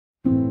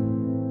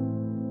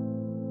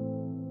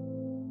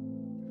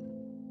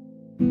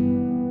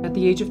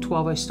the age of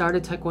 12, I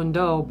started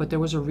Taekwondo, but there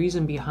was a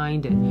reason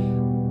behind it.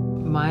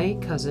 My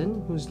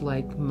cousin, who's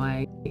like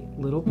my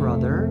little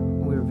brother,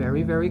 we were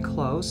very, very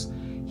close.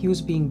 He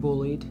was being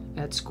bullied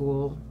at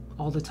school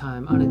all the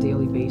time on a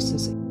daily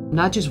basis.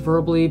 Not just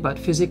verbally, but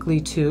physically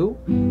too.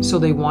 So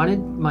they wanted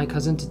my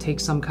cousin to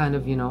take some kind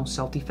of,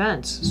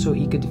 self-defense so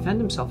he could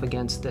defend himself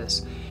against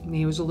this. And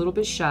he was a little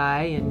bit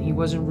shy and he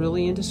wasn't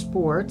really into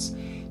sports.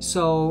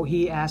 So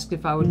he asked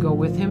if I would go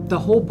with him. The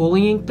whole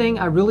bullying thing,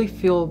 I really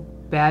feel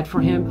bad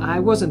for him. I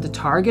wasn't the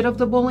target of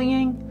the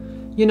bullying.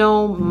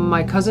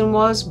 My cousin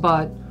was,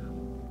 but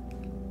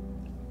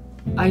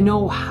I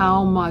know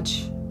how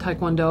much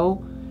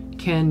Taekwondo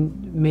can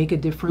make a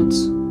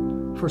difference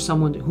for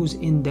someone who's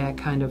in that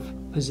kind of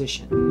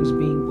position, who's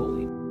being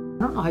bullied.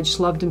 I don't know, I just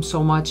loved him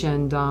so much,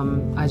 and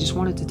I just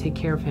wanted to take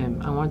care of him.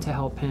 I wanted to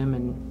help him,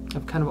 and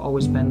I've kind of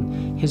always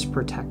been his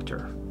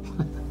protector.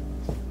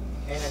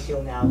 And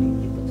until now, do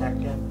you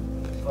protect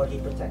him, or he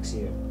protects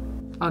you?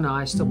 Oh no,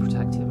 I still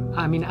protect him.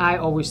 I mean, I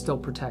always still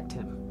protect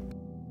him.